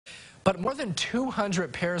But more than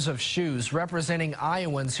 200 pairs of shoes representing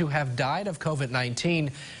Iowans who have died of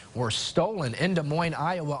COVID-19 were stolen in Des Moines,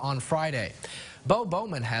 Iowa on Friday. Bo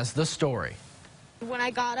Bowman has the story. When I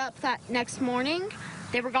got up that next morning,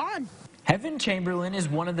 they were gone. Heaven Chamberlain is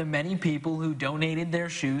one of the many people who donated their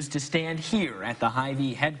shoes to stand here at the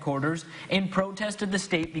Hy-Vee headquarters in protest of the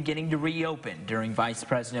state beginning to reopen during Vice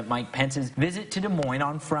President Mike Pence's visit to Des Moines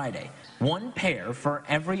on Friday. One pair for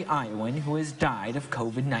every Iowan who has died of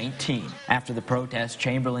COVID-19. After the protest,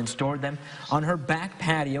 Chamberlain stored them on her back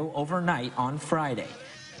patio overnight on Friday.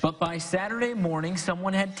 But by Saturday morning,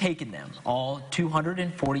 someone had taken them, all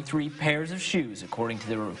 243 pairs of shoes, according to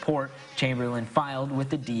the report Chamberlain filed with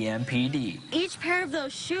the DMPD. Each pair of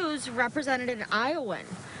those shoes represented an Iowan,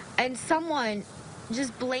 and someone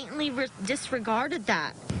just blatantly disregarded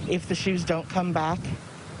that. If the shoes don't come back,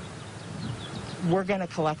 we're going to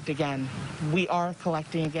collect again. We are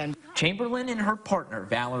collecting again. Chamberlain and her partner,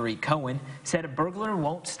 Valerie Cohen, said a burglar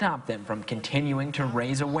won't stop them from continuing to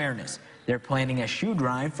raise awareness. They're planning a shoe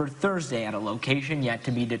drive for Thursday at a location yet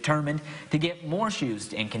to be determined to get more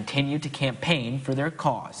shoes and continue to campaign for their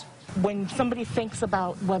cause. When somebody thinks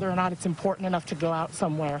about whether or not it's important enough to go out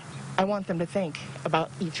somewhere, I want them to think about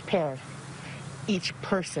each pair, each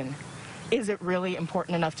person. Is it really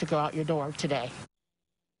important enough to go out your door today?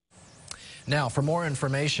 Now, for more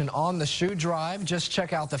information on the shoe drive, just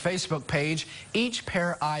check out the Facebook page, Each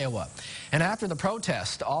Pair Iowa. And after the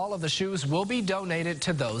protest, all of the shoes will be donated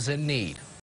to those in need.